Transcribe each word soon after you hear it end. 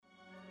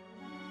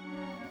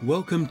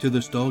Welcome to the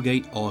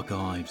Stargate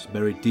Archives,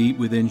 buried deep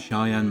within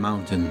Cheyenne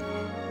Mountain.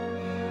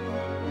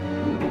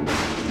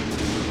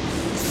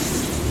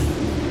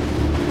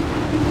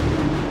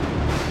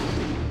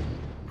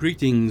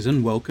 Greetings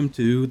and welcome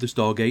to the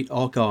Stargate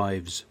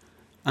Archives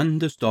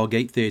and a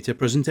Stargate Theatre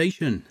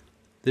presentation.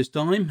 This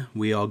time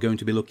we are going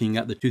to be looking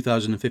at the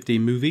 2015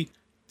 movie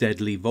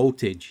Deadly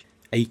Voltage,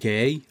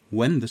 aka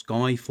When the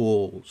Sky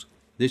Falls.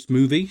 This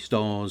movie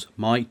stars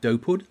Mike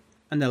Dopewood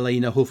and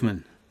Elena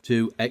Huffman,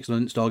 two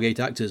excellent Stargate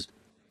actors.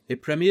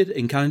 It premiered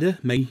in Canada,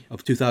 May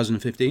of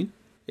 2015,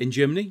 in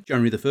Germany,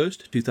 January the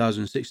 1st,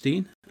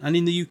 2016, and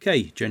in the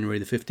UK, January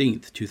the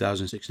 15th,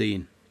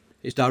 2016.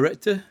 Its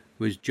director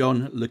was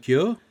John Le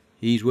Cure.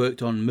 He's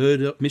worked on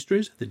Murder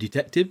Mysteries, The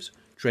Detectives,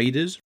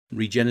 Traders,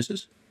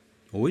 Regenesis.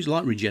 Always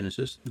liked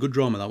Regenesis. Good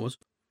drama that was.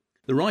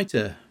 The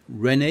writer,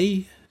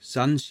 René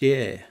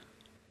Sancier.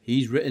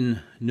 He's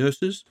written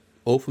Nurses,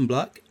 Orphan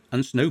Black,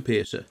 and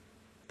Snowpiercer.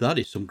 That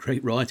is some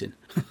great writing.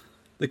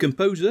 The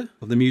composer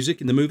of the music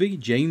in the movie,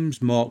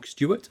 James Mark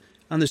Stewart,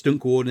 and the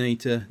stunt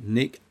coordinator,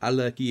 Nick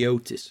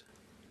Alakiotis.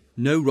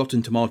 No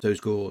Rotten Tomato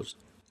scores.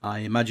 I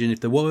imagine if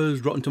there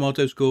was Rotten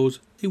Tomato scores,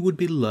 it would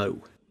be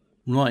low.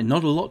 Right,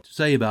 not a lot to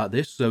say about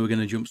this, so we're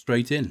going to jump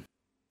straight in.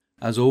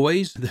 As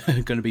always,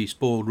 they're going to be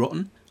spoiled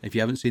rotten. If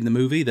you haven't seen the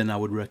movie, then I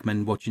would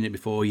recommend watching it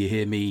before you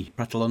hear me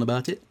prattle on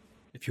about it.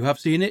 If you have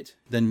seen it,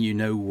 then you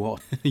know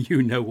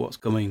what's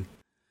coming.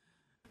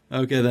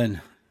 Okay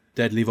then,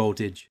 Deadly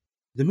Voltage.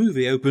 The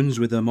movie opens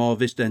with a Mar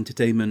Vista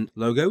Entertainment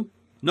logo,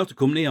 not a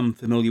company I'm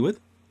familiar with.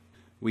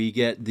 We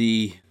get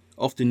the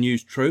often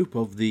used trope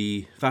of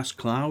the vast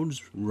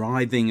clouds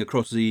writhing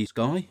across the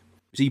sky.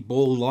 We see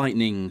ball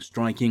lightning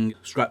striking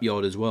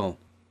scrapyard as well.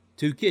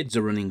 Two kids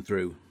are running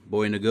through,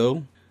 boy and a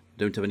girl.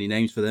 Don't have any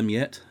names for them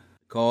yet.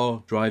 The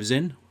car drives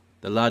in.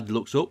 The lad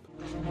looks up.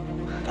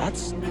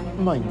 That's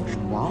my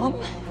mom?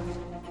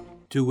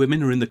 Two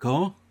women are in the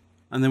car.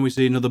 And then we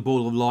see another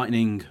ball of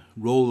lightning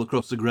roll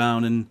across the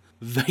ground and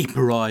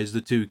vaporise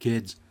the two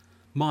kids.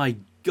 My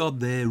God,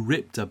 they're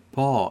ripped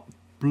apart.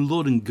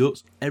 Blood and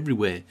guts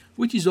everywhere,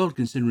 which is odd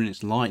considering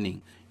it's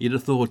lightning. You'd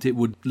have thought it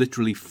would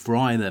literally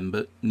fry them,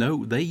 but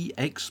no, they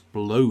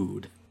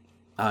explode.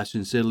 I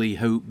sincerely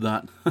hope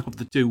that of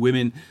the two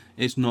women,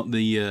 it's not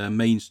the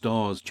main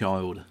star's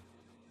child.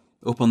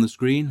 Up on the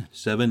screen,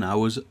 7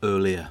 hours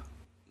earlier.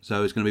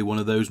 So it's going to be one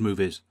of those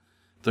movies.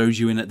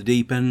 Throws you in at the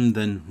deep end,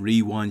 then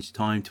rewinds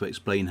time to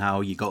explain how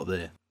you got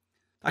there.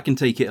 I can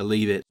take it or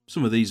leave it.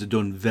 Some of these are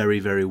done very,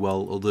 very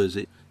well. Others,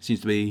 it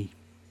seems to be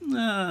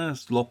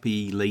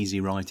sloppy,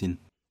 lazy writing.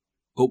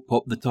 Up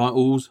pop the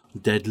titles,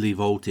 Deadly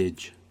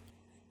Voltage.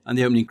 And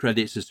the opening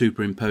credits are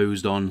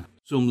superimposed on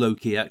some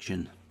low-key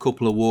action.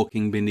 Couple are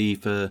walking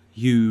beneath a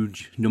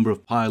huge number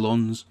of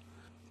pylons.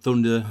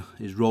 Thunder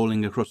is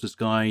rolling across the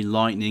sky,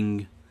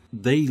 lightning.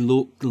 They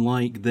look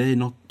like they're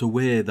not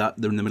aware that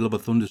they're in the middle of a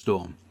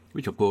thunderstorm.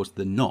 Which of course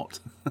they're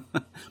not.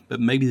 But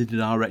maybe the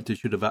director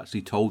should have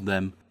actually told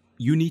them,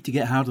 you need to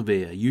get out of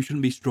here. You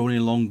shouldn't be strolling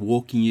along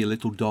walking your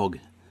little dog.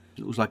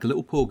 It looks like a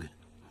little pug.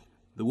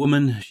 The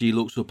woman, she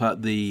looks up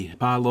at the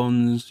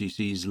pylons. She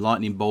sees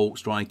lightning bolt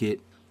strike it.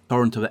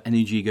 Torrent of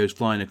energy goes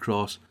flying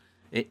across.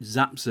 It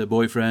zaps her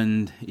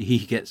boyfriend. He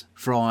gets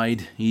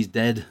fried. He's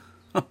dead.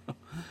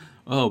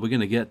 Oh, we're going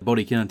to get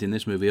body count in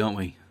this movie, aren't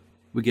we?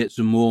 We get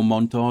some more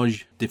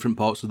montage, different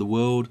parts of the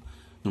world,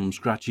 some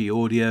scratchy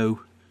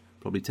audio.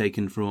 Probably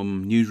taken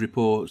from news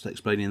reports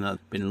explaining that there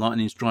have been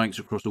lightning strikes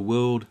across the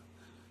world.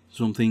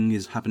 Something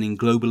is happening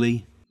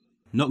globally.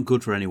 Not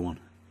good for anyone.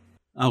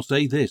 I'll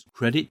say this,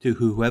 credit to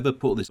whoever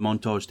put this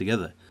montage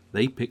together.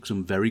 They picked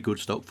some very good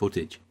stock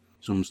footage.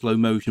 Some slow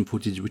motion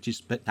footage which is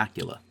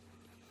spectacular.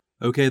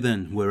 Okay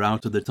then, we're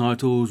out of the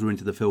titles, we're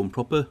into the film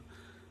proper.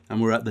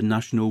 And we're at the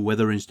National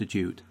Weather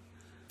Institute.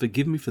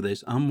 Forgive me for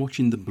this, I'm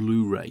watching the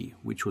Blu-ray,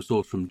 which was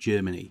sourced from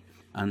Germany.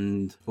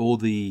 And all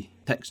the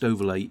text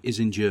overlay is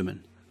in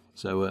German.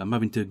 So I'm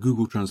having to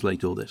Google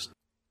Translate all this.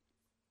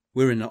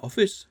 We're in the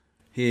office.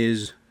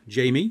 Here's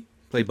Jamie,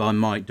 played by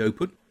Mike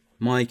Dopewood.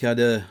 Mike had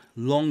a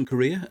long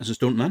career as a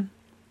stuntman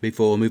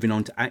before moving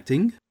on to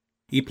acting.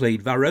 He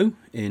played Varro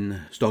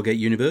in Stargate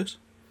Universe,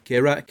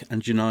 Kierak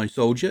and Janai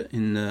Soldier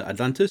in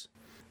Atlantis,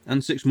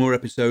 and 6 more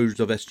episodes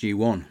of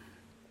SG-1.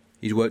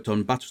 He's worked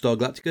on Battlestar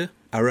Galactica,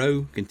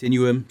 Arrow,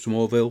 Continuum,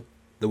 Smallville,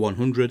 The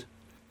 100.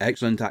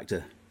 Excellent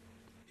actor.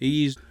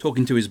 He's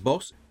talking to his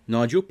boss,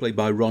 Nigel, played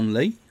by Ron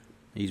Lee.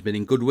 He's been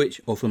in Good Witch,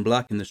 Orphan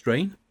Black and The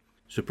Strain.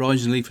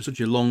 Surprisingly, for such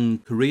a long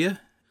career,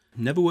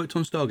 never worked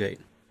on Stargate.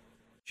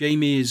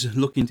 Jamie is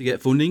looking to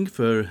get funding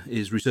for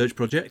his research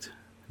project.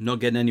 Not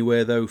getting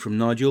anywhere though from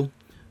Nigel,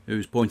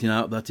 who's pointing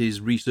out that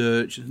his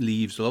research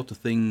leaves a lot of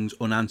things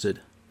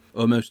unanswered.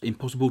 Almost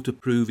impossible to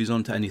prove he's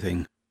onto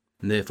anything,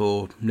 and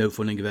therefore no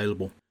funding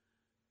available.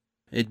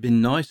 It'd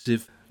been nice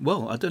if,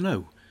 well, I don't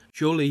know.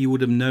 Surely he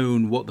would have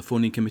known what the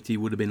funding committee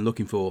would have been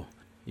looking for.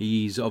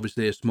 He's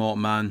obviously a smart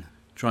man,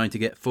 trying to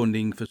get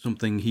funding for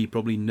something he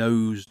probably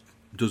knows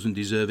doesn't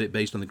deserve it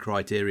based on the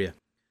criteria.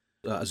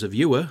 As a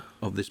viewer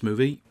of this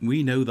movie,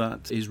 we know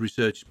that his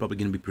research is probably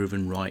going to be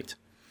proven right,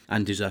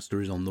 and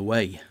disaster is on the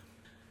way.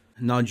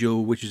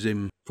 Nigel wishes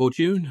him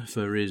fortune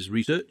for his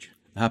research.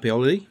 A happy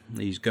holiday.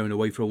 He's going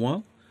away for a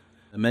while.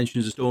 And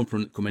mentions a storm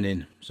front coming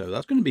in, so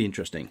that's going to be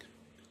interesting.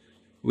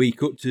 We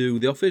cut to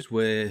the office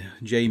where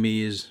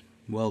Jamie is,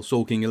 well,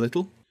 sulking a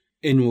little.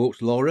 In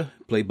walks Laura,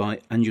 played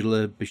by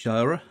Angela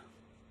Bishara.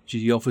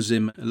 She offers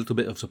him a little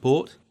bit of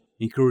support,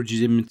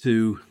 encourages him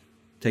to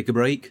take a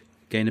break,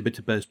 gain a bit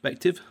of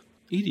perspective.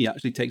 He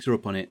actually takes her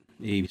up on it.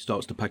 He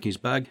starts to pack his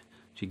bag.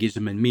 She gives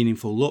him a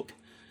meaningful look,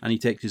 and he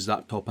takes his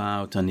laptop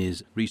out and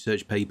his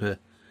research paper.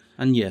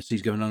 And yes,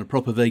 he's going on a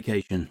proper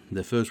vacation,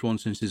 the first one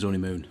since his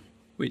honeymoon,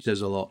 which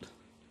says a lot.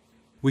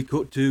 We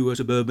cut to a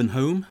suburban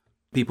home,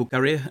 people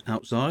carrier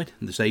outside,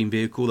 the same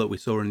vehicle that we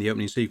saw in the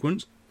opening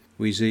sequence.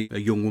 We see a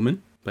young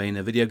woman playing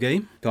a video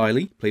game,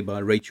 Kylie, played by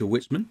Rachel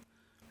Witzman.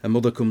 Her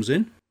mother comes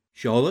in,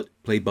 Charlotte,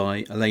 played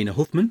by Elena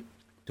Huffman.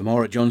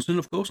 Tamara Johnson,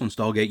 of course, on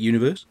Stargate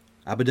Universe.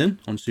 Abaddon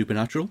on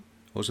Supernatural.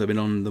 Also been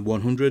on The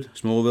 100,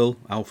 Smallville,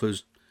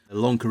 Alpha's a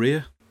long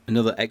career.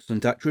 Another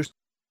excellent actress.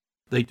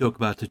 They talk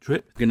about a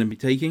trip they're going to be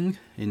taking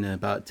in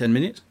about 10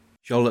 minutes.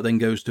 Charlotte then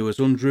goes to her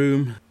son's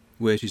room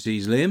where she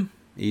sees Liam.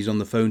 He's on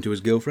the phone to his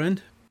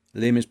girlfriend.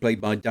 Liam is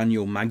played by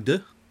Daniel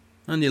Magda.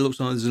 And it looks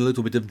like there's a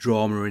little bit of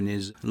drama in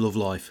his love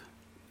life.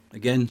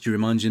 Again, she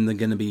reminds him they're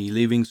going to be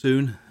leaving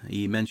soon.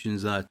 He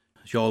mentions that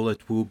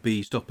Charlotte will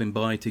be stopping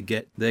by to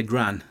get their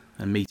gran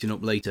and meeting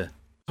up later.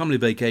 Family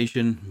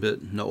vacation,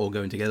 but not all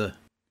going together.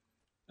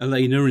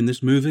 Elena in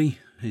this movie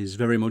is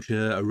very much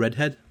a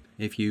redhead.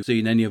 If you've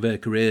seen any of her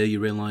career, you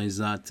realise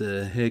that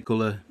hair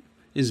colour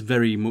is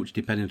very much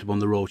dependent upon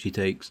the role she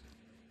takes.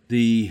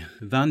 The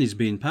van is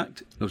being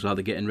packed. Looks like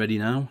they're getting ready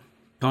now.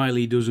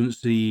 Kylie doesn't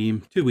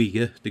seem too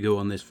eager to go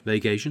on this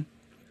vacation.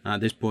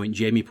 At this point,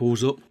 Jamie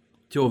pulls up.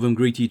 Two of them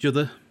greet each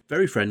other.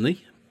 Very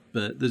friendly,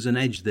 but there's an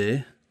edge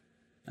there.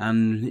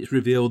 And it's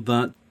revealed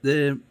that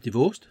they're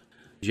divorced.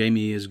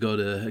 Jamie has got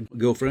a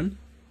girlfriend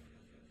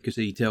because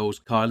he tells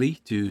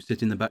Kylie to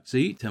sit in the back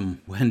seat, and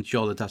when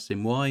Charlotte asks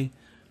him why,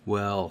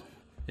 well,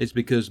 it's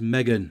because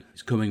Megan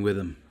is coming with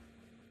him.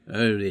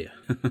 Oh dear.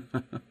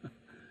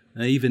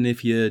 Even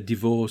if you're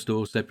divorced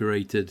or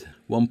separated,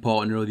 one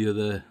partner or the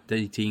other,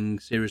 dating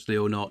seriously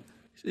or not,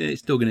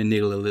 it's still going to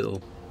niggle a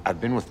little.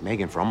 I've been with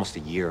Megan for almost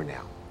a year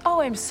now.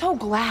 Oh, I'm so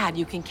glad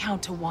you can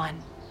count to one.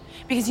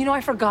 Because,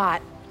 I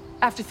forgot.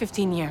 After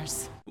 15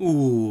 years.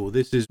 Ooh,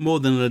 this is more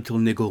than a little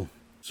niggle.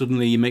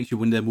 Suddenly it makes you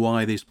wonder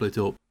why they split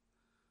up.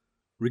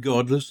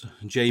 Regardless,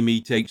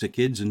 Jamie takes her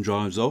kids and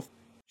drives off.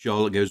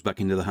 Charlotte goes back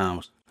into the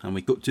house, and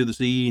we cut to the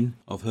scene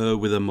of her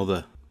with her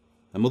mother.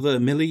 Her mother,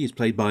 Millie, is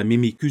played by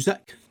Mimi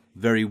Cusack.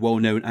 Very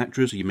well-known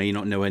actress. You may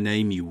not know her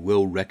name, you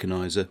will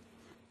recognise her.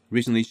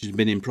 Recently she's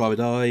been in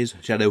Private Eyes,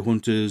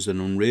 Shadowhunters and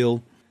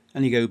Unreal.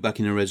 And you go back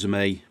in her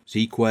resume,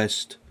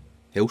 Sequest,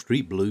 Hill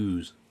Street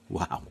Blues.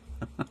 Wow.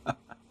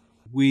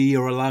 We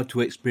are allowed to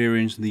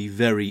experience the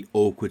very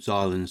awkward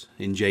silence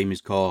in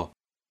Jamie's car.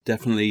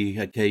 Definitely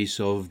a case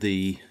of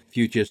the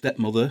future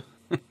stepmother.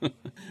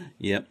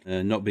 Yep,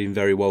 not being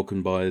very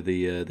welcomed by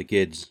the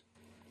kids.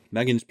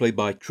 Megan's played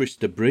by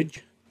Trista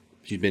Bridge.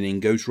 She's been in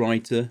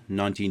Ghostwriter,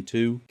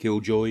 19-2,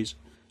 Killjoys,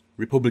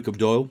 Republic of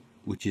Doyle,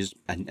 which is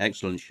an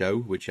excellent show,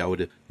 which I would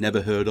have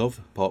never heard of,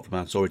 apart from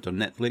I saw it on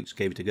Netflix,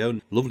 gave it a go,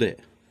 and loved it.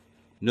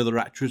 Another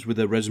actress with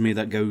a resume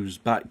that goes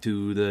back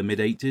to the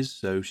mid-80s,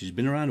 so she's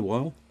been around a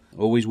while.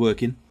 Always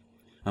working.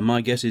 And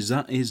my guess is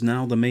that is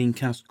now the main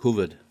cast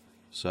covered.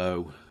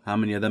 So, how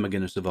many of them are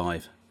going to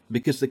survive?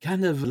 Because they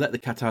kind of let the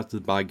cat out of the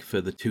bag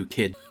for the two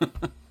kids.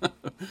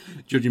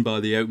 Judging by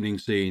the opening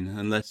scene.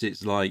 Unless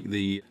it's like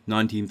the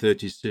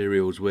 1930s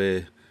serials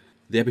where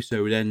the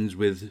episode ends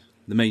with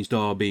the main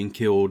star being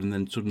killed and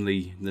then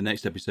suddenly the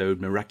next episode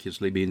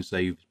miraculously being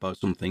saved by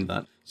something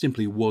that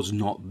simply was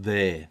not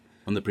there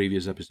on the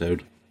previous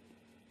episode.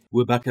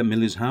 We're back at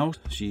Millie's house.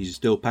 She's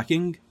still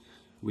packing.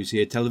 We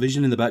see a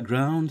television in the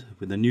background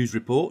with a news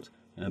report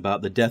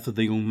about the death of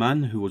the young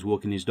man who was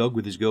walking his dog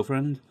with his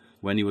girlfriend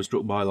when he was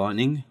struck by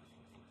lightning.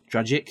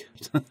 Tragic.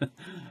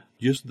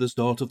 Just the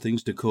start of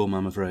things to come,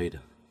 I'm afraid.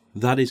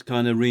 That is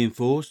kind of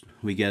reinforced.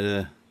 We get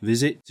a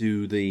visit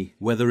to the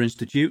Weather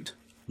Institute.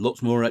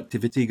 Lots more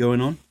activity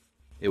going on.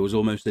 It was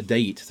almost a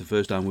date the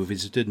first time we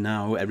visited.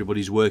 Now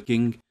everybody's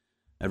working.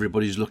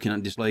 Everybody's looking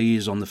at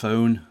displays on the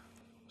phone.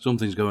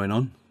 Something's going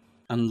on.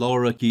 And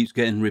Laura keeps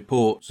getting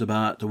reports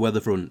about the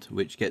weather front,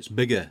 which gets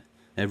bigger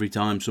every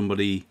time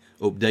somebody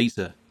updates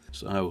her.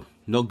 So,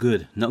 not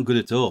good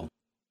at all.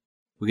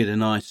 We get a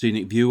nice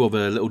scenic view of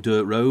a little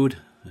dirt road,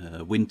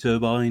 a wind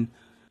turbine,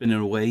 spinning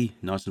away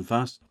nice and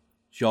fast.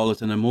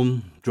 Charlotte and her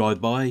mum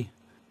drive by,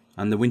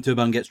 and the wind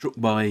turbine gets struck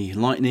by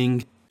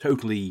lightning,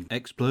 totally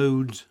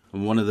explodes,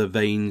 and one of the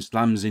vanes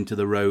slams into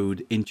the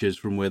road inches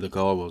from where the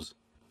car was.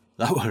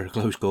 That were a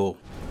close call.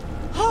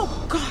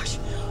 Oh, gosh.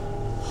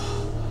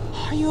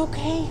 Are you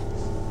okay?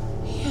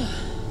 Yeah.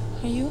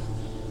 Are you?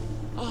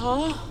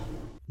 Uh-huh.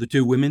 The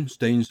two women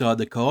stay inside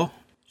the car.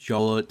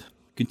 Charlotte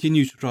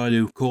continues to try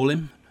to call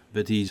him,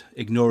 but he's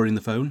ignoring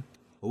the phone.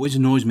 Always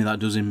annoys me that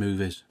does in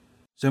movies.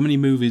 So many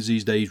movies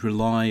these days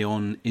rely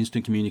on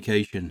instant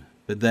communication,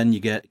 but then you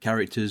get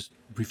characters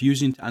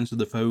refusing to answer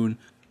the phone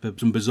for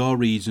some bizarre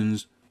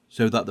reasons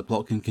so that the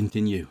plot can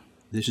continue.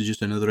 This is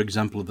just another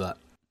example of that.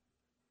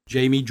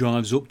 Jamie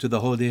drives up to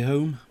the holiday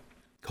home.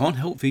 Can't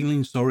help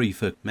feeling sorry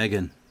for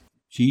Megan.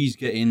 She's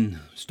getting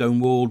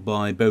stonewalled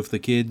by both the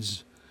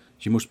kids.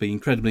 She must be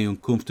incredibly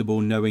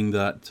uncomfortable knowing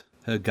that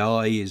her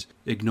guy is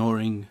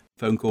ignoring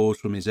phone calls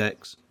from his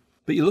ex.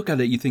 But you look at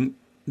it, you think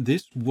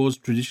this was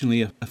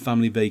traditionally a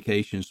family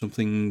vacation,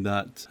 something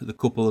that the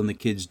couple and the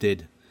kids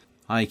did.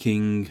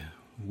 Hiking,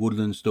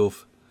 woodland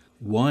stuff.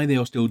 Why they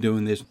are still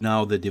doing this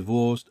now they're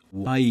divorced.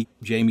 Why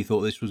Jamie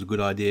thought this was a good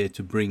idea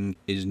to bring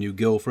his new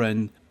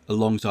girlfriend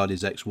alongside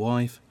his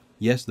ex-wife.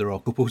 Yes, there are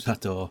couples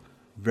that are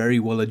very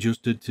well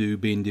adjusted to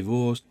being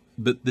divorced,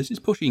 but this is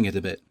pushing it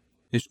a bit.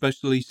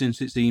 Especially since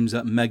it seems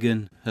that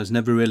Megan has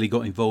never really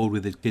got involved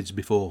with his kids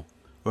before,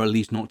 or at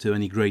least not to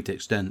any great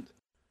extent.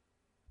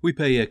 We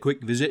pay a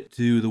quick visit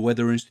to the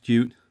Weather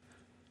Institute.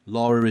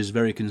 Laura is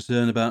very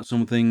concerned about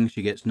something.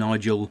 She gets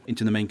Nigel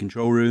into the main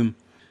control room.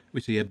 We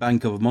see a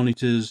bank of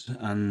monitors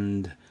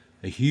and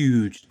a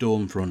huge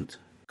storm front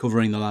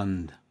covering the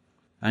land.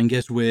 And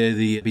guess where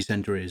the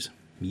epicenter is?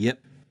 Yep,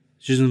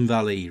 Chisholm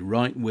Valley,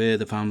 right where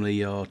the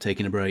family are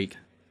taking a break.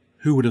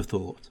 Who would have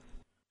thought?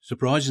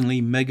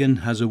 Surprisingly, Megan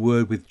has a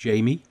word with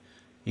Jamie,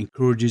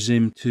 encourages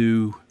him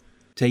to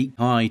take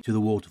Kai to the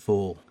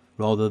waterfall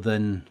rather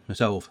than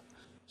herself.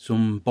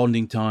 Some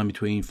bonding time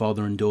between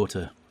father and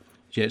daughter.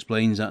 She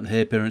explains that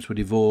her parents were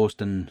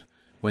divorced, and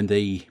when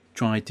they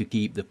tried to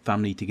keep the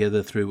family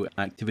together through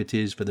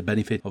activities for the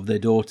benefit of their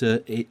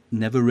daughter, it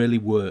never really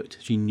worked.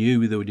 She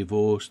knew they were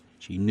divorced.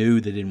 She knew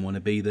they didn't want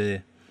to be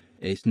there.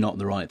 It's not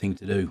the right thing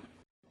to do.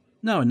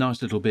 Now, a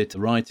nice little bit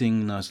of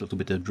writing, nice little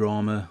bit of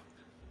drama,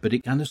 but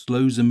it kind of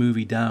slows the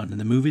movie down, and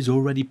the movie's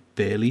already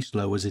fairly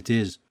slow as it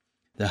is.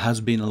 There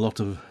has been a lot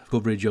of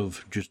coverage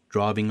of just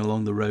driving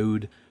along the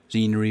road,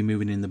 scenery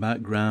moving in the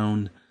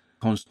background,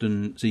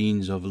 constant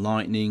scenes of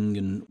lightning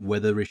and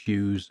weather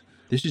issues.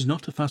 This is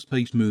not a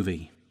fast-paced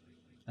movie,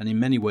 and in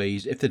many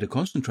ways, if they'd have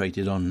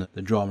concentrated on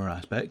the drama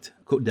aspect,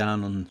 cut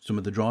down on some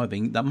of the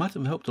driving, that might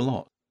have helped a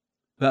lot.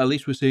 But at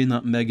least we're seeing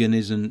that Megan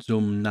isn't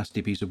some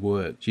nasty piece of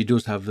work. She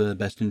does have the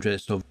best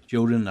interests of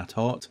children at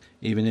heart,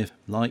 even if,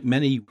 like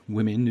many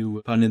women who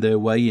are finding their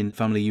way in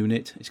family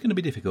unit, it's going to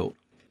be difficult.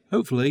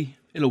 Hopefully,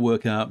 it'll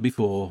work out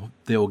before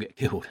they all get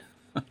killed.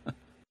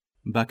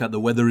 Back at the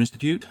Weather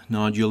Institute,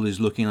 Nigel is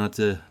looking at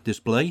a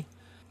display.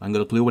 I haven't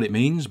got a clue what it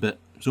means, but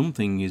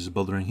something is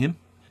bothering him.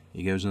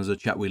 He goes and has a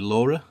chat with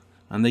Laura,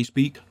 and they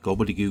speak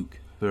gobbledygook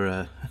for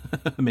a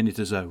minute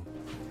or so.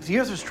 If the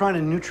Earth was trying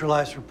to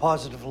neutralize her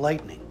positive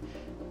lightning,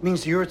 it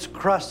means the Earth's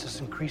crust has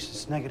increased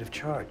its negative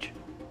charge.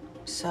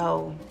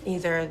 So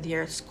either the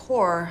Earth's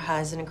core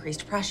has an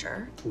increased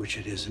pressure, Which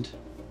it isn't.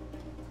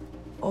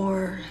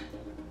 or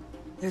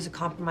there's a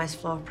compromised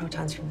flow of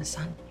protons from the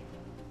sun.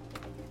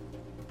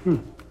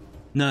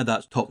 Now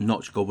that's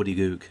top-notch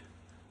gobbledygook,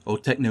 or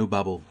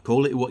techno-babble,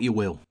 call it what you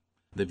will.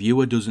 The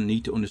viewer doesn't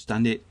need to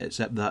understand it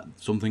except that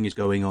something is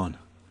going on.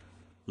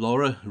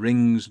 Laura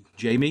rings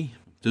Jamie,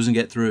 doesn't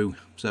get through,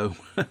 so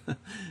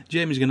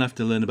Jamie's going to have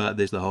to learn about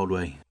this the hard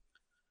way.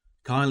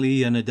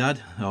 Kylie and her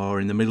dad are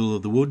in the middle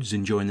of the woods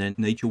enjoying their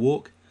nature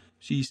walk.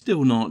 She's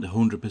still not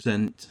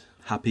 100%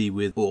 happy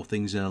with all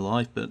things in her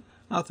life, but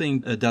I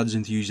think her dad's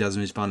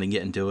enthusiasm is finally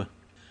getting to her.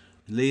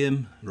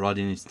 Liam,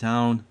 riding into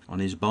town on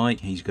his bike,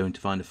 he's going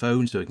to find a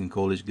phone so he can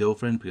call his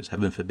girlfriend, because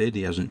heaven forbid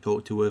he hasn't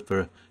talked to her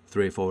for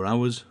 3 or 4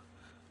 hours.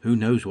 Who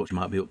knows what she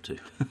might be up to.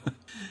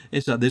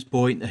 It's at this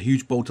point a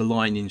huge bolt of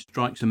lightning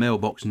strikes a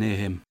mailbox near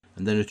him,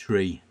 and then a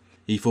tree.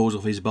 He falls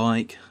off his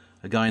bike.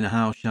 A guy in a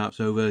house shouts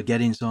over,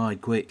 "Get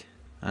inside, quick!"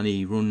 and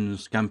he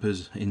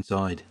scampers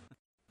inside.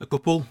 A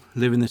couple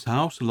live in this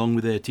house along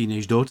with their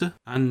teenage daughter,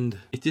 and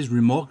it is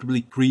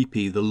remarkably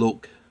creepy the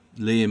look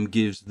Liam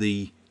gives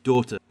the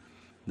daughter.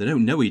 They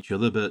don't know each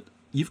other, but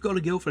you've got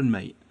a girlfriend,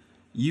 mate.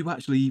 You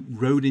actually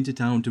rode into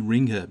town to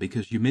ring her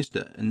because you missed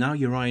her, and now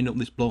you're eyeing up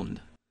this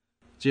blonde.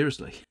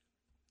 Seriously.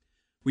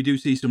 We do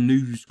see some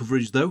news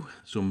coverage though.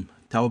 Some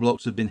tower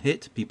blocks have been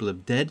hit, people are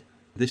dead.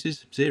 This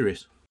is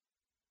serious.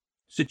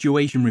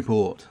 Situation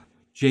report.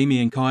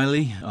 Jamie and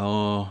Kylie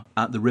are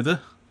at the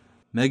river.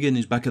 Megan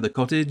is back at the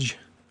cottage.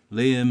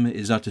 Liam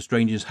is at a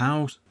stranger's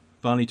house,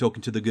 finally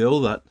talking to the girl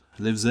that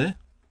lives there.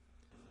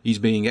 He's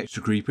being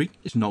extra creepy.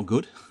 It's not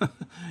good.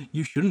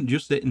 You shouldn't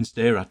just sit and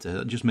stare at her.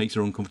 That just makes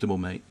her uncomfortable,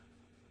 mate.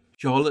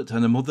 Charlotte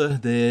and her mother,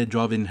 they're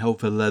driving hell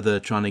for leather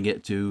trying to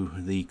get to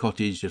the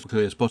cottage as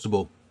quickly as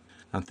possible.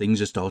 And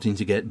things are starting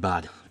to get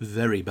bad.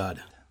 Very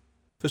bad.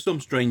 For some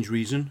strange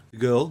reason, the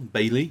girl,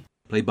 Bailey,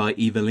 played by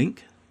Eva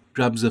Link,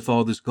 grabs her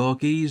father's car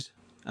keys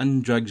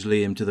and drags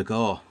Liam to the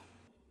car.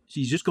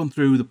 She's just gone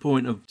through the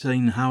point of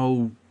saying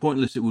how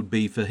pointless it would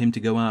be for him to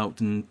go out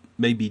and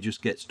maybe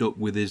just get stuck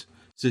with his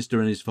sister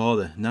and his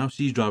father. Now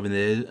she's driving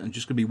there and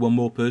just going to be one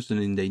more person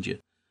in danger.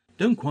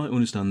 Don't quite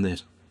understand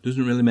this.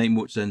 Doesn't really make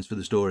much sense for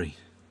the story.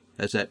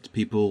 Except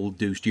people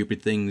do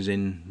stupid things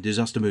in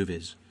disaster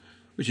movies,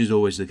 which is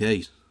always the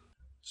case.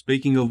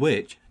 Speaking of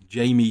which,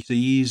 Jamie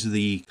sees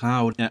the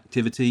cloud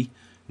activity,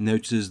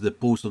 notices the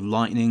pulse of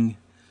lightning,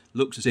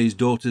 looks to see his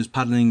daughters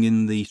paddling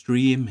in the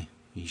stream.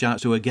 He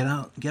shouts to her, get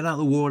out of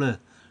the water.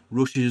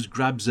 Rushes,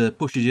 grabs her,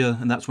 pushes her,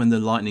 and that's when the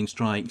lightning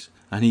strikes,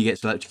 and he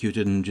gets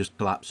electrocuted and just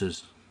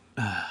collapses.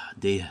 Ah,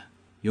 dear.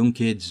 Young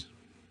kids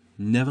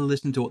never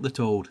listen to what they're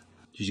told.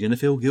 She's going to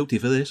feel guilty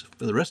for this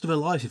for the rest of her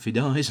life if he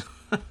dies.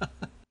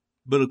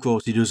 But of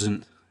course he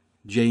doesn't.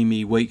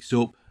 Jamie wakes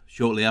up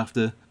shortly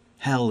after.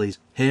 Hell, his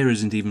hair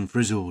isn't even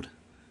frizzled.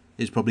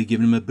 It's probably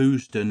given him a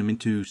boost, turned him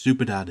into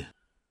Super Dad.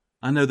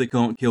 I know they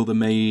can't kill the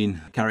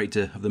main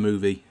character of the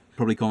movie.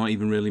 Probably can't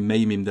even really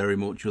maim him very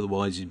much,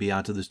 otherwise he'd be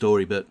out of the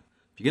story, but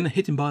if you're going to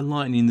hit him by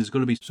lightning, there's got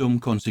to be some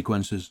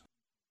consequences.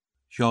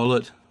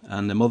 Charlotte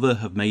and the mother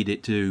have made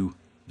it to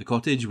the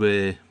cottage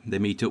where they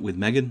meet up with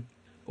Megan.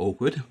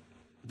 Awkward.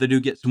 They do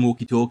get some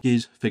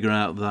walkie-talkies, figure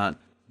out that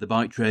the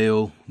bike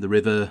trail, the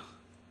river,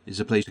 is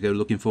a place to go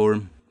looking for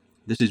him.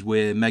 This is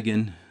where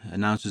Megan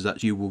announces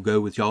that she will go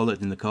with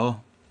Charlotte in the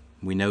car.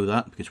 We know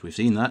that because we've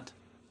seen that.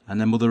 And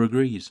their mother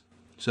agrees.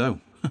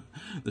 So,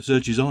 the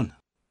search is on.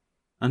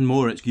 And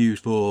more excuse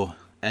for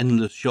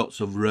endless shots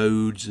of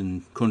roads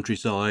and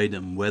countryside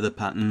and weather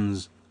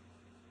patterns.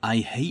 I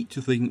hate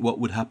to think what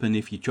would happen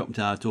if you chopped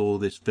out all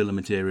this filler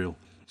material,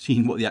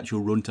 seeing what the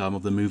actual runtime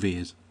of the movie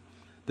is.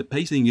 The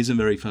pacing isn't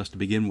very fast to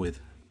begin with.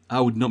 I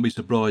would not be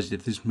surprised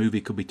if this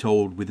movie could be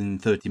told within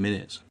 30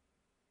 minutes.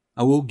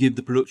 I will give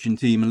the production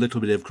team a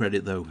little bit of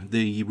credit though.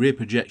 The rear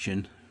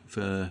projection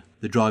for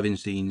the driving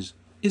scenes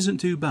isn't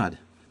too bad.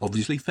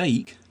 Obviously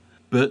fake,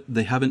 but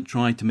they haven't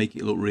tried to make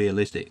it look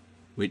realistic,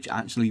 which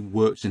actually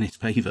works in its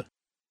favour.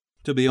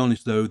 To be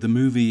honest though, the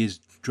movie is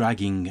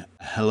dragging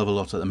a hell of a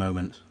lot at the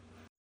moment.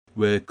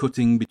 We're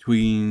cutting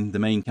between the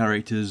main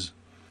characters.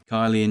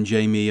 Kylie and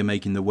Jamie are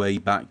making their way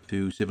back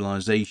to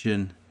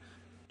civilization.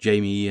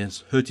 Jamie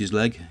has hurt his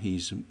leg,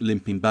 he's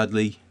limping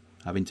badly,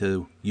 having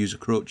to use a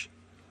crutch.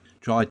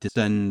 Tried to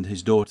send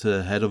his daughter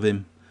ahead of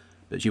him,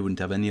 but she wouldn't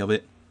have any of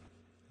it.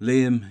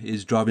 Liam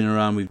is driving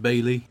around with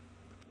Bailey,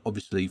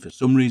 obviously for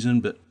some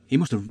reason, but he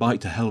must have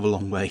biked a hell of a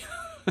long way.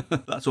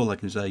 That's all I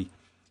can say,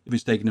 if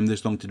it's taken him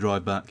this long to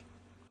drive back.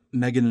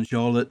 Megan and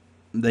Charlotte,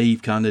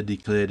 they've kind of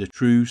declared a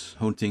truce,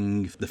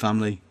 hunting the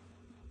family.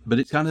 But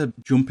it's kind of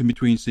jumping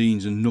between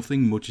scenes and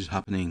nothing much is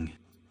happening.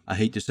 I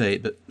hate to say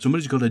it, but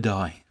somebody's got to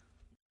die.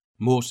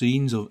 More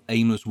scenes of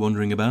aimless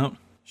wandering about.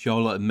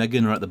 Charlotte and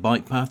Megan are at the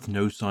bike path,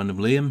 no sign of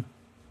Liam.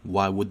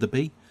 Why would there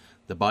be?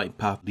 The bike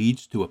path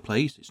leads to a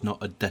place, it's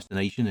not a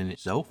destination in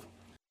itself.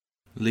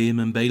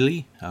 Liam and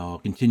Bailey are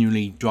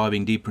continually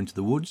driving deeper into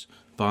the woods,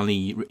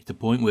 finally reach the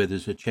point where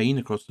there's a chain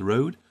across the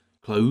road,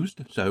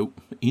 closed, so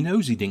he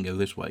knows he didn't go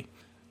this way.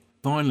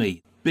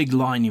 Finally, big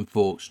lightning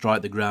forks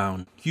strike the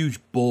ground, huge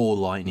ball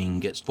lightning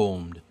gets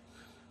formed.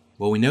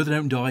 Well, we know they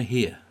don't die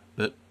here,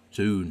 but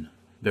soon,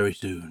 very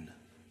soon.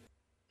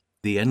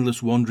 The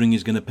endless wandering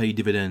is going to pay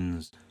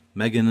dividends.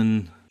 Megan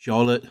and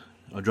Charlotte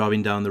are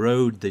driving down the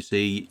road, they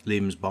see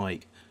Liam's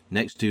bike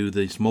next to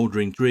the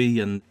smouldering tree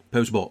and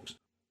post box.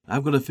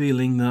 I've got a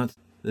feeling that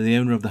the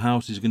owner of the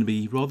house is going to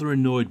be rather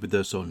annoyed with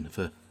their son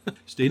for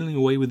stealing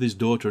away with his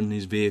daughter and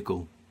his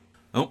vehicle.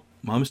 Oh,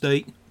 my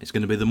mistake. It's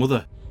going to be the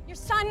mother. Your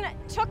son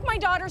took my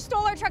daughter,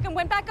 stole our truck, and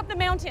went back up the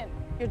mountain.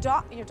 Your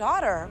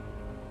daughter?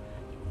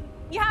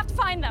 You have to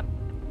find them.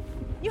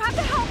 You have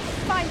to help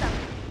find them.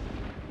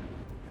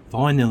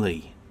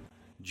 Finally,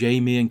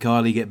 Jamie and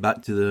Kylie get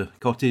back to the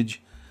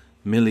cottage.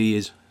 Millie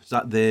is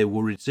sat there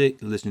worried sick,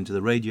 listening to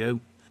the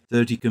radio.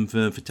 30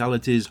 confirmed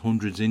fatalities,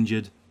 hundreds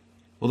injured.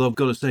 Although I've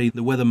got to say,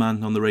 the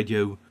weatherman on the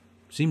radio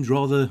seems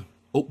rather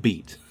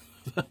upbeat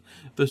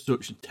for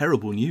such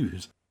terrible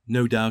news.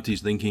 No doubt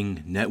he's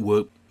thinking,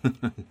 network,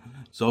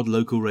 sod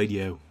local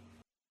radio.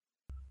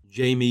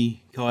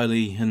 Jamie,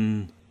 Kylie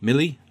and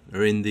Millie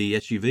are in the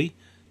SUV,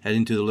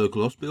 heading to the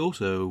local hospital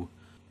so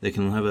they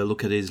can have a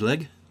look at his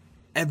leg.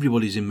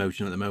 Everybody's in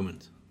motion at the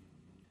moment.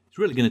 It's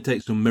really going to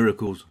take some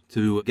miracles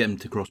to get them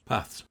to cross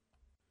paths.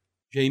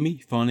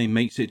 Jamie finally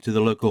makes it to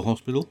the local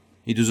hospital.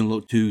 He doesn't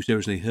look too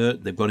seriously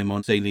hurt. They've got him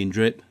on saline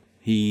drip.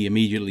 He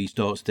immediately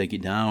starts to take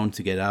it down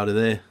to get out of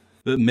there.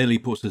 But Millie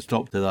puts a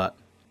stop to that.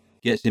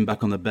 Gets him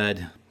back on the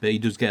bed. But he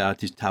does get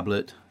out his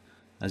tablet.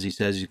 As he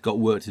says, he's got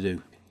work to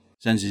do.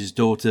 Sends his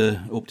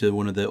daughter up to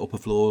one of the upper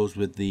floors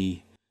with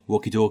the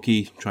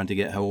walkie-talkie, trying to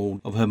get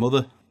hold of her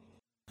mother.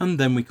 And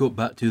then we cut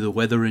back to the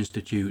Weather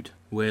Institute,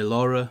 where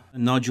Laura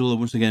and Nigel are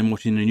once again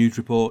watching a news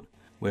report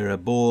where a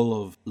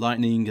ball of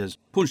lightning has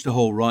punched a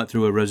hole right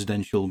through a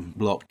residential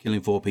block,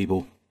 killing 4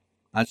 people.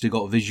 Actually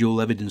got visual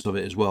evidence of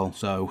it as well,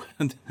 so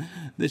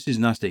this is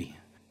nasty.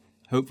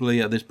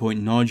 Hopefully at this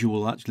point Nigel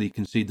will actually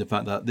concede the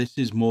fact that this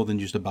is more than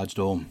just a bad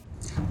storm.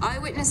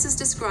 Eyewitnesses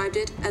described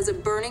it as a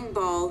burning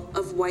ball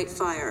of white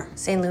fire.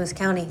 St. Louis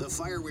County.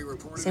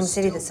 Same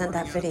city that sent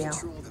that video.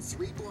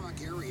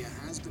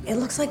 It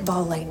looks like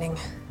ball lightning.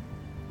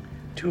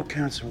 2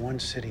 accounts in one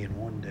city in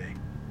one day.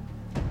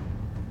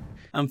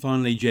 And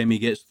finally Jamie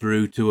gets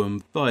through to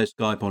him via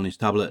Skype on his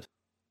tablet.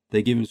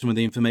 They give him some of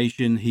the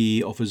information.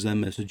 He offers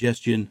them a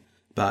suggestion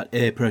about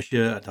air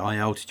pressure at high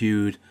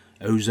altitude,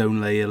 ozone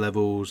layer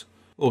levels,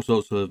 all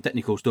sorts of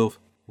technical stuff.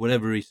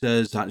 Whatever he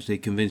says actually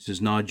convinces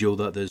Nigel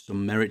that there's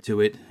some merit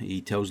to it. He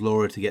tells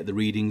Laura to get the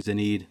readings they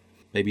need.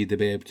 Maybe they'll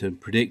be able to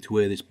predict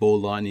where this ball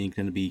lightning is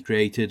going to be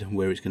created,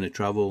 where it's going to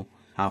travel,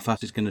 how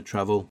fast it's going to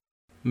travel.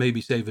 Maybe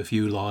save a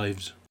few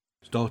lives.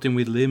 Starting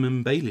with Liam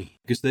and Bailey,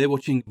 because they're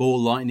watching ball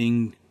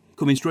lightning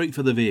coming straight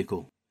for the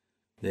vehicle.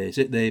 They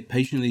sit there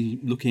patiently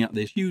looking at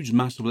this huge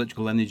mass of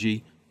electrical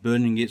energy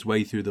burning its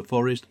way through the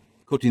forest,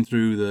 cutting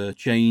through the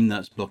chain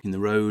that's blocking the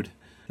road.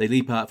 They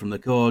leap out from the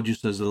car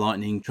just as the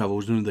lightning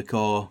travels under the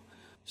car,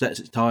 sets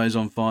its tyres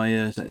on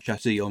fire, sets the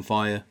chassis on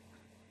fire.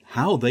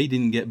 How they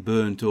didn't get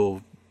burnt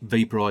or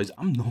vaporised,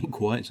 I'm not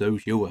quite so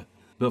sure.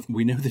 But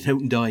we know they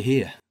don't die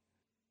here.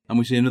 And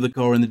we see another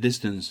car in the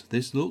distance.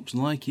 This looks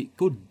like it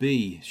could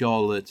be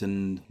Charlotte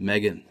and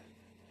Megan.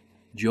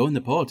 Join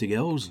the party,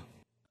 girls.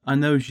 I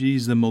know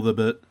she's the mother,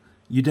 but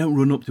you don't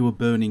run up to a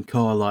burning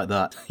car like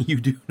that.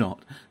 You do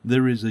not.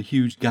 There is a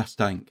huge gas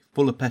tank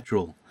full of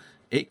petrol.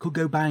 It could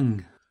go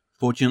bang.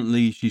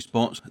 Fortunately, she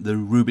spots the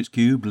Rubik's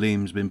Cube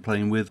Liam's been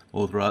playing with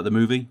all throughout the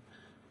movie,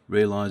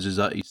 realises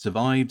that he's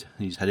survived,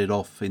 and he's headed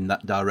off in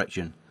that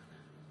direction.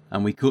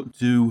 And we cut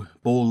to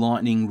ball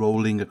lightning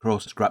rolling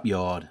across the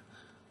scrapyard.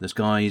 The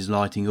sky is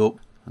lighting up,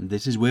 and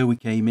this is where we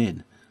came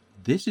in.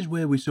 This is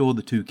where we saw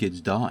the two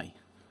kids die.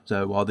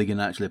 So are they going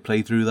to actually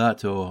play through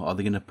that, or are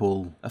they going to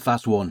pull a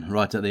fast one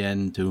right at the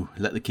end to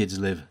let the kids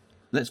live?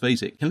 Let's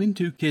face it, killing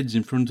two kids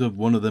in front of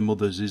one of their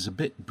mothers is a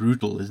bit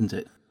brutal, isn't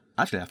it?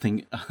 Actually, I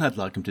think I'd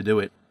like them to do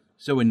it.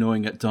 So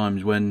annoying at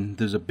times when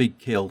there's a big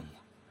kill,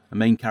 a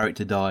main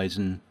character dies,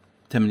 and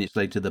 10 minutes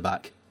later they're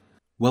back.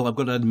 Well, I've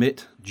got to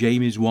admit,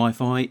 Jamie's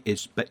Wi-Fi is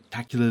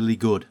spectacularly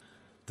good.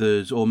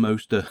 There's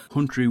almost a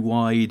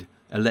countrywide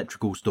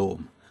electrical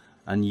storm,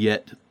 and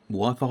yet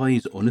Wi-Fi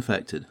is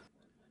unaffected.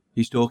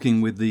 He's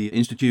talking with the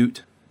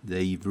Institute.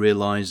 They've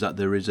realised that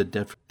there is a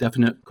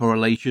definite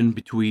correlation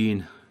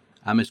between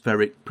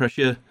atmospheric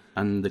pressure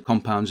and the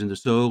compounds in the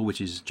soil,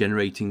 which is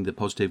generating the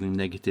positive and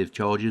negative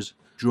charges,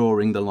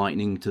 drawing the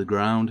lightning to the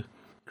ground,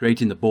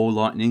 creating the ball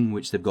lightning,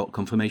 which they've got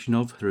confirmation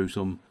of through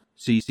some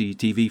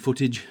CCTV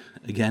footage.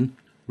 Again,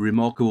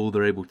 remarkable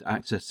they're able to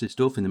access this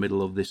stuff in the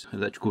middle of this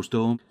electrical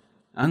storm.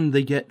 And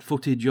they get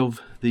footage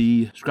of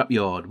the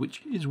scrapyard,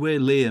 which is where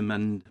Liam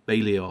and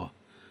Bailey are.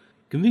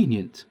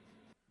 Convenient.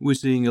 We're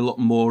seeing a lot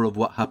more of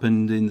what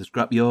happened in the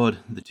scrapyard.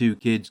 The two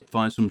kids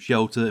find some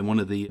shelter in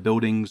one of the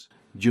buildings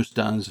just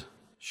as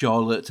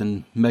Charlotte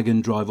and Megan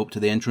drive up to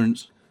the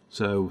entrance.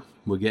 So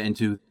we're getting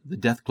to the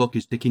death clock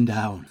is ticking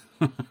down.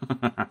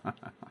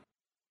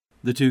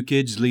 The two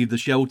kids leave the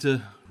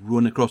shelter,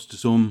 run across to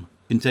some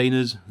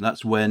containers.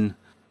 That's when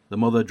the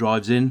mother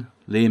drives in.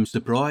 Liam's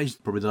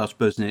surprised. Probably the last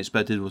person he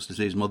expected was to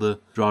see his mother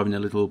driving a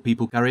little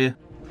people carrier.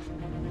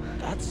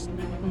 That's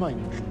my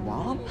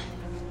mom?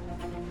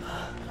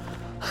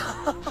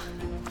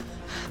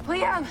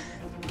 Liam!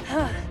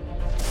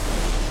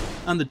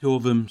 And the two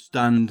of them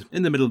stand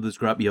in the middle of the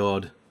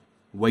scrapyard,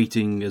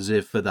 waiting as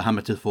if for the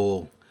hammer to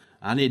fall.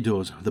 And it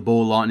does. The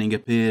ball lightning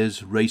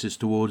appears, races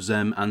towards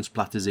them and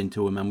splatters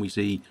into them, and we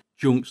see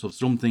chunks of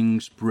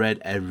something spread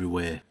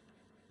everywhere.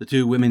 The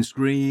two women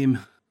scream,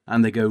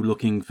 and they go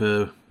looking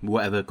for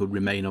whatever could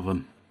remain of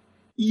them.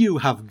 You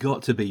have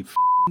got to be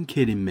f***ing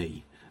kidding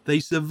me. They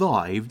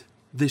survived.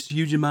 This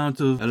huge amount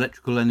of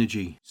electrical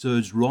energy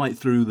surged right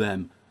through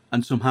them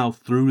and somehow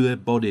threw their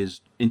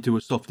bodies into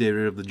a soft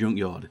area of the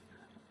junkyard.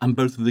 And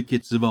both of the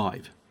kids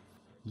survive.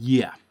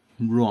 Yeah,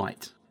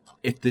 right.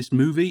 If this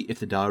movie, if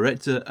the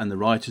director and the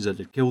writers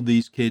had killed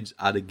these kids,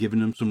 I'd have given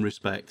them some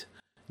respect.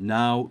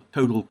 Now,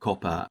 total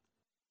cop-out.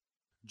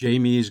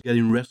 Jamie is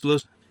getting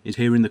restless. He's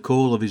hearing the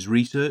call of his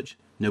research.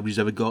 Nobody's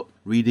ever got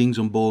readings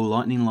on ball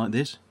lightning like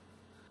this.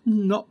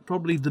 Not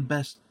probably the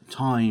best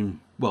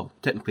time. Well,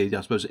 technically,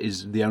 I suppose it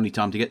is the only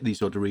time to get these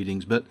sort of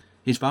readings, but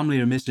his family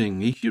are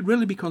missing. He should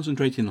really be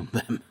concentrating on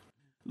them.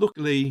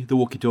 Luckily, the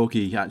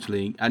walkie-talkie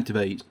actually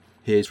activates.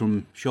 Here's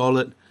from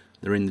Charlotte.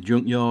 They're in the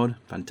junkyard.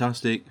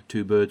 Fantastic.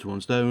 2 birds,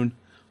 1 stone.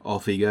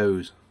 Off he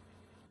goes.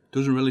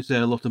 Doesn't really say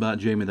a lot about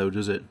Jamie though,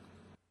 does it?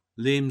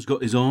 Liam's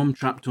got his arm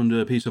trapped under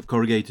a piece of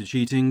corrugated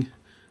sheeting.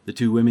 The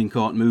two women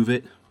can't move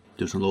it.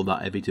 Doesn't look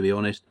that heavy, to be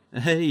honest.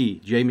 Hey,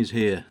 Jamie's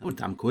here. Oh,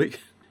 damn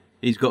quick.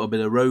 He's got a bit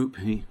of rope.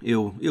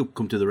 He'll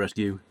come to the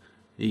rescue.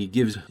 He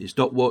gives his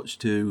stopwatch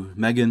to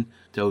Megan,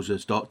 tells her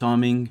start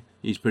timing.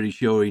 He's pretty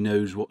sure he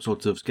knows what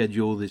sort of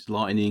schedule this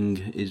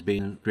lightning is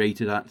being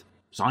created at.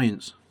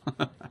 Science.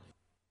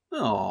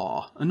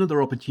 Aw,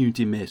 another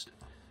opportunity missed.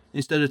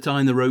 Instead of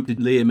tying the rope to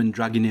Liam and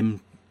dragging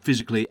him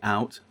physically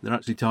out, they're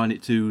actually tying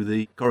it to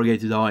the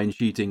corrugated iron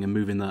sheeting and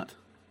moving that.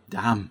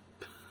 Damn.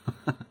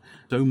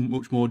 So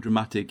much more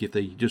dramatic if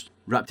they just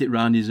wrapped it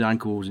round his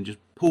ankles and just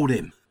pulled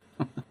him.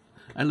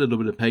 A little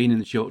bit of pain in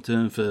the short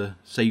term for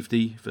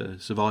safety, for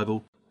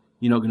survival.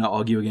 You're not going to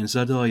argue against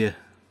that, are you?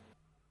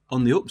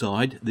 On the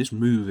upside, this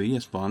movie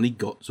has finally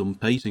got some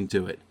pacing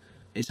to it.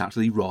 It's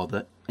actually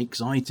rather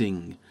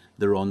exciting.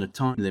 They're on a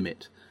time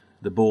limit.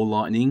 The ball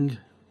lightning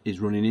is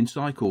running in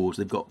cycles.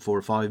 They've got 4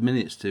 or 5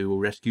 minutes to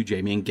rescue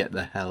Jamie and get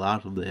the hell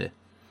out of there.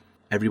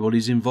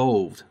 Everybody's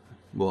involved.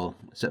 Well,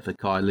 except for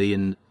Kylie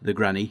and the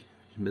granny.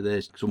 but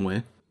they're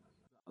somewhere.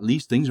 At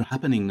least things are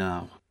happening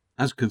now.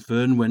 As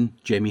confirmed when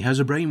Jamie has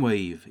a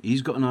brainwave,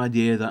 he's got an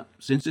idea that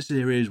since this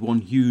area is one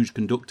huge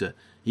conductor,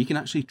 he can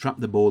actually trap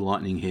the ball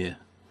lightning here.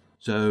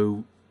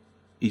 So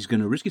he's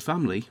going to risk his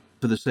family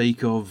for the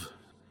sake of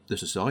the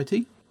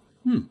society?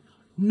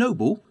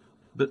 Noble,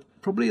 but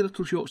probably a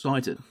little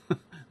short-sighted.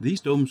 These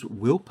storms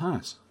will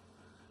pass.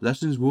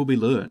 Lessons will be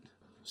learned.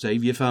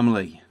 Save your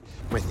family.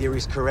 My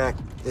theory's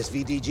correct. This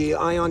VDG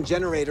ion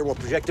generator will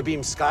project a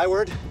beam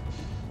skyward,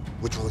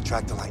 which will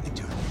attract the lightning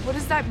to it. What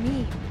does that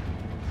mean?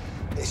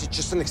 This is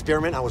just an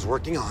experiment I was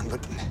working on,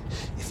 but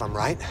if I'm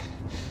right,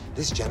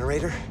 this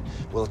generator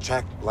will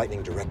attract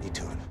lightning directly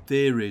to it.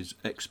 Theories,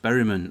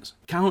 experiments.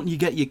 Can't you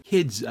get your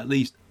kids at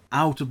least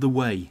out of the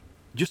way,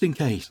 just in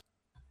case?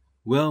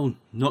 Well,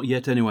 not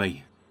yet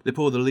anyway. They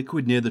pour the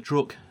liquid near the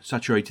truck,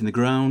 saturating the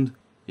ground.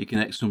 He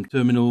connects some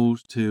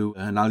terminals to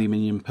an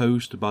aluminium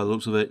post by the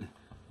looks of it.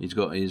 He's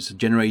got his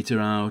generator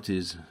out,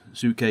 his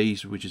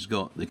suitcase, which has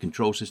got the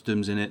control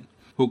systems in it,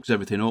 hooks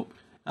everything up.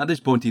 At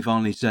this point, he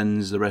finally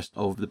sends the rest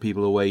of the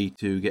people away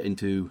to get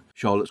into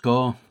Charlotte's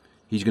car.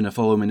 He's going to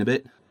follow him in a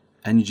bit.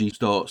 Energy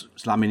starts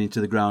slamming into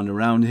the ground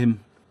around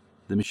him.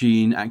 The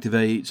machine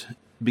activates,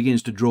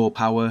 begins to draw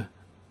power.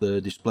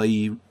 The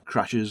display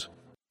crashes. To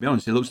be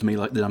honest, it looks to me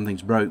like the damn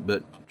thing's broke,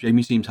 but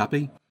Jamie seems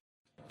happy.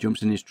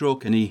 Jumps in his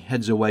truck and he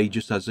heads away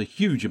just as a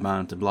huge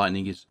amount of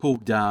lightning is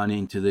pulled down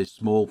into this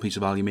small piece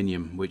of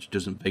aluminium, which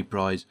doesn't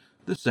vaporize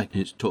the second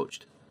it's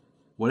touched.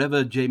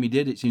 Whatever Jamie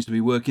did, it seems to be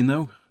working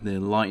though. The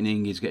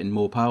lightning is getting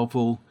more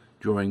powerful,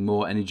 drawing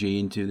more energy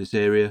into this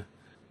area.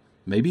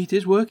 Maybe it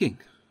is working.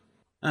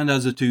 And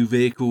as the two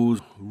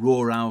vehicles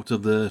roar out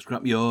of the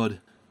scrapyard,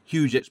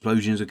 huge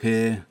explosions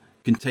occur,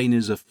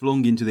 containers are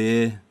flung into the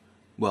air.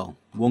 Well,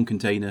 one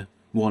container,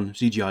 one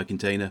CGI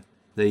container.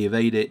 They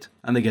evade it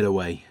and they get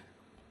away.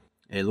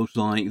 It looks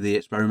like the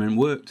experiment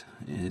worked.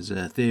 His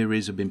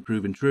theories have been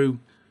proven true.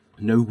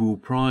 Nobel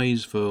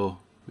Prize for...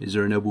 Is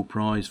there a Nobel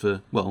Prize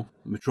for, well,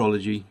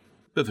 metrology?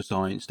 But for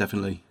science,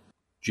 definitely.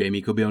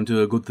 Jamie could be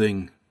onto a good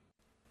thing.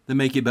 They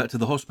make it back to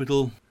the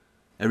hospital.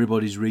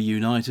 Everybody's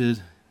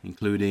reunited,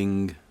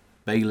 including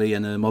Bailey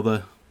and her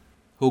mother.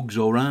 Hugs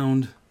all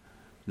round.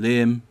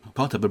 Liam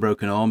can't have a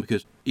broken arm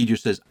because he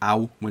just says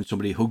ow when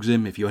somebody hugs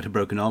him. If you had a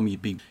broken arm,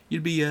 you'd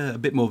be a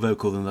bit more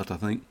vocal than that, I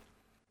think.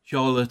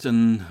 Charlotte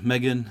and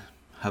Megan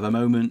have a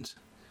moment.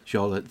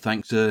 Charlotte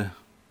thanks her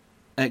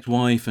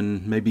ex-wife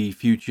and maybe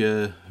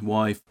future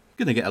wife.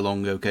 Gonna get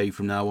along okay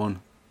from now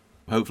on.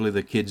 Hopefully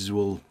the kids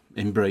will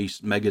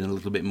embrace Megan a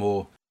little bit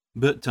more,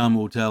 but time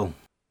will tell.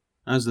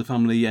 As the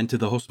family enter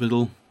the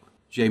hospital,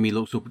 Jamie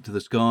looks up to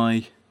the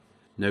sky.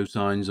 No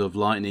signs of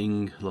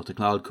lightning, a lot of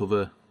cloud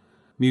cover.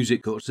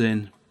 Music cuts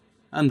in,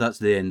 and that's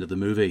the end of the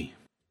movie.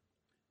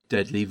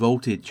 Deadly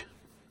Voltage.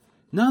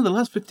 Now the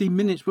last 15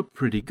 minutes were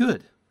pretty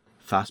good.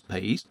 Fast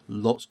paced,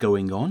 lots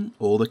going on,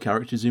 all the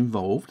characters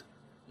involved.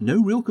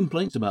 No real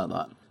complaints about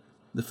that.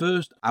 The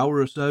first hour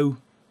or so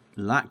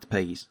lacked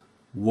pace,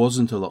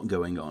 wasn't a lot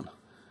going on.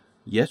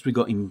 Yes, we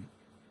got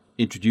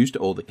introduced to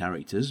all the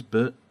characters,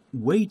 but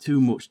way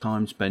too much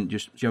time spent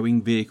just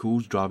showing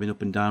vehicles driving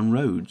up and down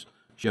roads,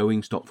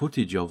 showing stock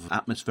footage of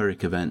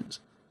atmospheric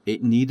events.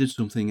 It needed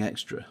something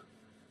extra,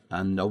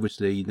 and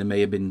obviously there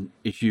may have been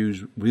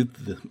issues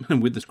with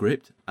the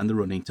script and the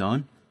running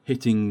time,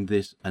 hitting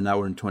this an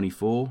hour and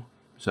 24,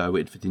 so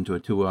it fit into a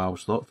 2-hour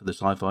slot for the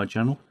Sci-Fi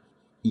Channel.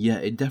 Yeah,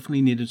 it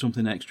definitely needed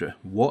something extra.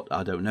 What?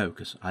 I don't know,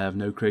 because I have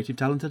no creative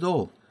talent at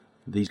all.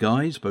 These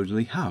guys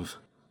supposedly have.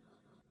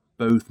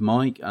 Both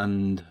Mike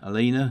and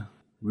Elena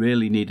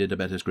really needed a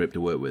better script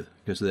to work with,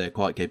 because they're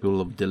quite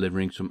capable of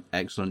delivering some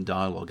excellent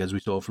dialogue, as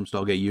we saw from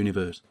Stargate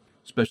Universe.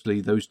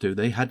 Especially those two,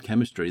 they had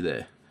chemistry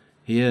there.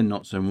 Here,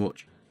 not so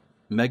much.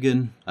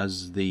 Megan,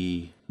 as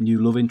the new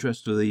love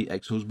interest for the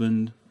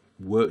ex-husband,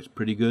 worked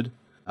pretty good.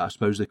 I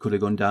suppose they could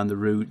have gone down the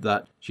route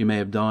that she may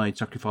have died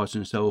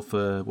sacrificing herself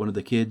for one of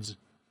the kids,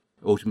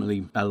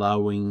 ultimately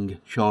allowing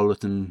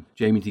Charlotte and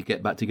Jamie to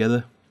get back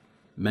together.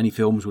 Many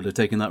films would have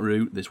taken that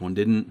route, this one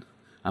didn't.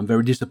 I'm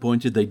very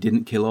disappointed they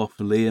didn't kill off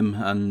Liam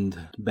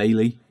and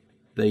Bailey.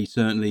 They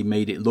certainly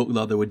made it look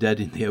like they were dead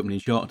in the opening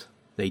shot.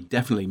 They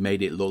definitely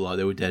made it look like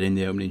they were dead in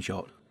the opening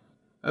shot.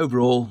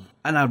 Overall,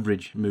 an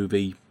average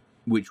movie,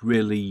 which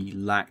really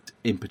lacked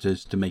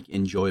impetus to make it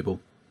enjoyable.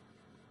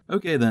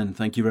 Okay then,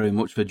 thank you very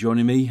much for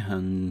joining me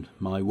and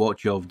my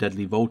watch of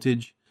Deadly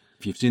Voltage.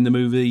 If you've seen the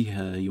movie,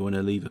 you want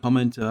to leave a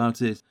comment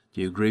about it,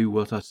 do you agree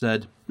with what I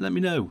said, let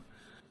me know.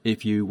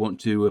 If you want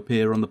to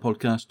appear on the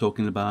podcast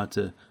talking about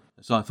a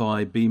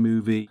sci-fi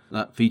B-movie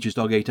that features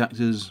Stargate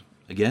actors,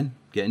 again,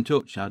 get in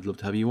touch, I'd love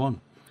to have you on.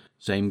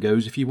 Same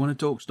goes if you want to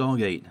talk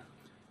Stargate.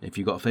 If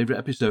you've got a favourite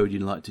episode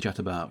you'd like to chat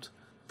about,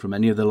 from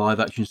any of the live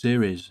action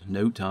series,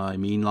 note I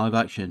mean live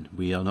action,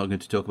 we are not going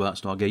to talk about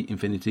Stargate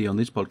Infinity on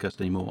this podcast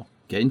anymore.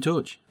 Get in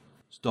touch.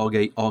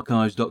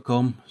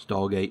 StargateArchives.com,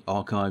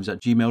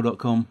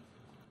 StargateArchives@gmail.com.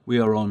 We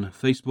are on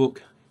Facebook,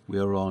 we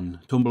are on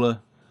Tumblr,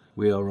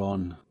 we are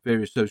on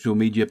various social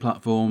media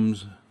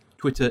platforms.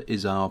 Twitter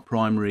is our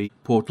primary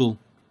portal.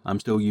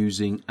 I'm still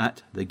using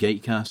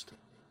 @TheGatecast.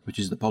 which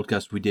is the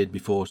podcast we did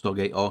before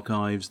Stargate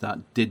Archives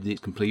that did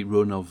its complete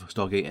run of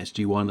Stargate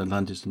SG-1,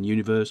 Atlantis and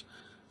Universe.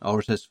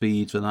 RSS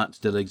feeds for that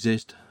still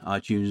exist,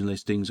 iTunes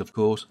listings of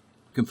course.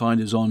 You can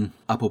find us on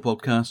Apple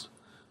Podcasts,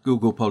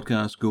 Google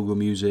Podcasts, Google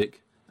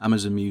Music,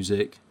 Amazon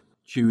Music,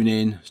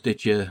 TuneIn,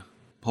 Stitcher,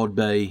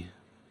 Podbay,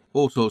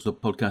 all sorts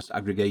of podcast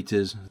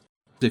aggregators.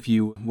 If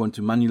you want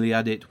to manually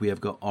add it, we have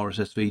got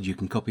RSS feeds you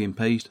can copy and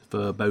paste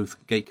for both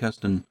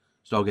Gatecast and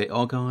Stargate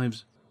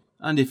Archives.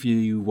 And if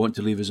you want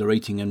to leave us a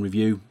rating and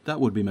review, that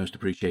would be most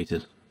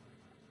appreciated.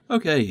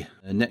 Okay,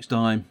 next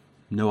time,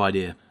 no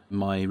idea.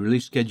 My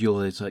release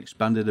schedule has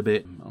expanded a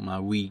bit.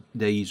 My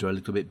weekdays are a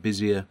little bit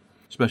busier,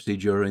 especially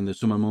during the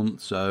summer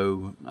months,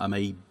 so I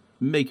may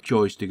make a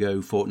choice to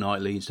go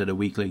fortnightly instead of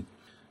weekly.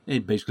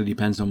 It basically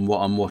depends on what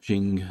I'm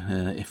watching.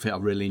 If I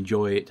really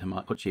enjoy it, I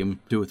might watch it in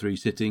 2 or 3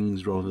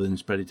 sittings rather than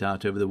spread it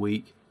out over the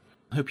week.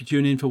 I hope you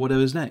tune in for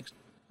whatever's next.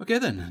 Okay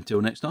then,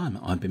 until next time,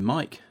 I've been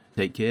Mike.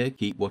 Take care,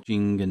 keep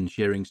watching and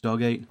sharing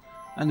Stargate,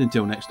 and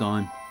until next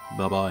time,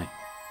 bye bye.